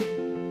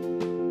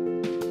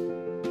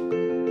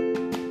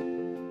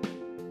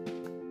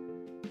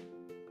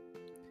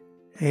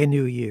A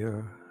new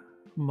year,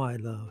 my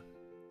love.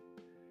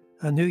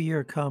 A new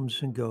year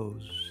comes and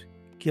goes,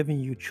 giving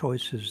you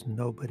choices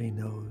nobody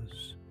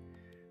knows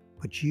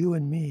but you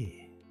and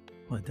me,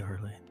 my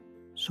darling.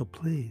 So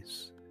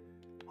please,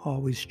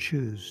 always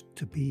choose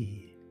to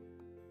be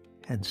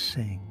and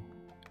sing.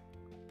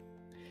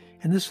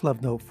 And this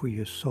love note for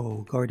your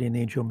soul, guardian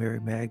angel Mary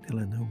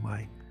Magdalene, whom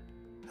I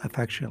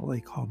affectionately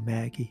call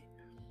Maggie,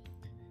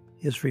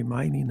 is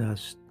reminding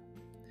us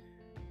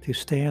to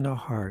stay in our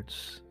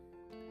hearts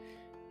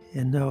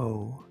and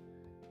know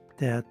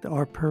that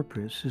our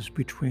purpose is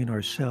between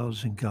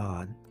ourselves and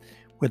God,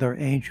 with our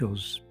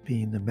angels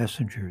being the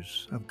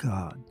messengers of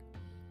God.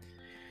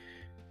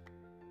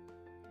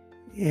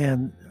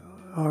 And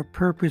our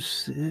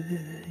purpose,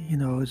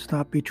 is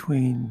not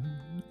between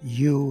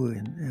you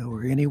and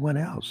or anyone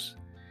else.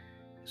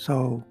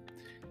 So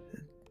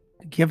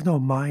give no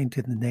mind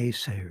to the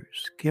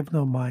naysayers. Give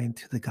no mind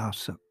to the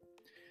gossip.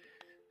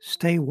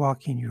 Stay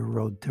walking your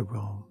road to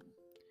Rome,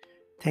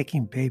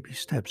 taking baby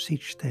steps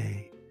each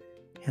day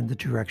in the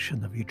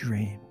direction of your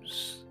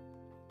dreams.